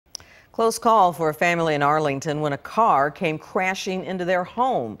Close call for a family in Arlington when a car came crashing into their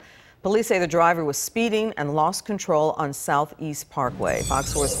home. Police say the driver was speeding and lost control on Southeast Parkway.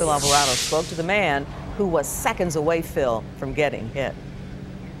 Fox 4's Phil Alvarado spoke to the man who was seconds away, Phil, from getting hit.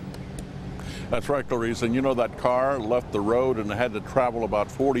 That's right, Clarice. And you know, that car left the road and had to travel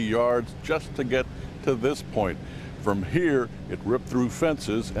about 40 yards just to get to this point. From here, it ripped through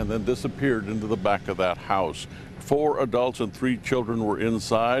fences and then disappeared into the back of that house. 4 adults and 3 children were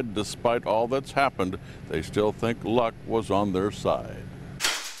inside. Despite all that's happened, they still think luck was on their side.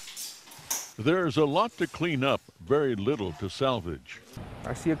 There's a lot to clean up, very little to salvage.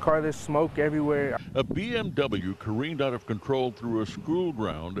 I see a car, there's smoke everywhere. A BMW careened out of control through a school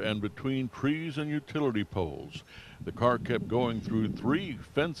ground and between trees and utility poles. The car kept going through 3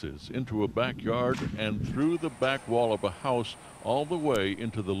 fences into a backyard and through the back wall of a house all the way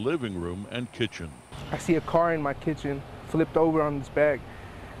into the living room and kitchen. I see a car in my kitchen flipped over on its back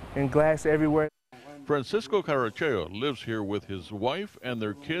and glass everywhere. Francisco Caracheo lives here with his wife and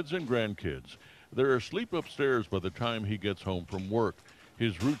their kids and grandkids. They're asleep upstairs by the time he gets home from work.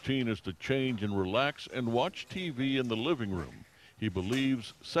 His routine is to change and relax and watch TV in the living room. He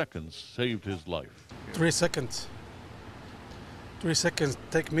believes seconds saved his life. 3 seconds. 3 seconds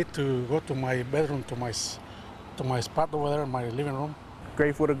take me to go to my bedroom, to my spot over there in my living room.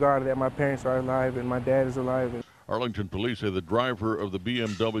 Grateful to God that my parents are alive and my dad is alive. Arlington police say the driver of the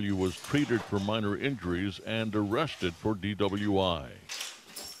BMW was treated for minor injuries and arrested for DWI.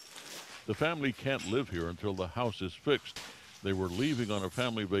 The family can't live here until the house is fixed. They were leaving on a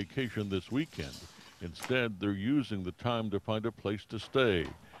family vacation this weekend. Instead, they're using the time to find a place to stay,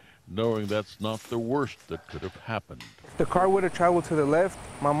 knowing that's not the worst that could have happened. If the car would have traveled to the left,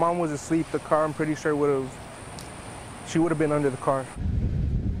 my mom was asleep, the car, I'm pretty sure, she would have been under the car.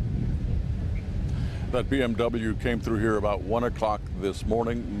 That BMW came through here about 1 o'clock this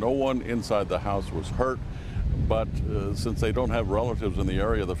morning. No one inside the house was hurt, but since they don't have relatives in the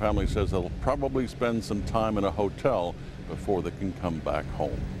area, the family says they'll probably spend some time in a hotel before they can come back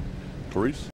home. Clarice?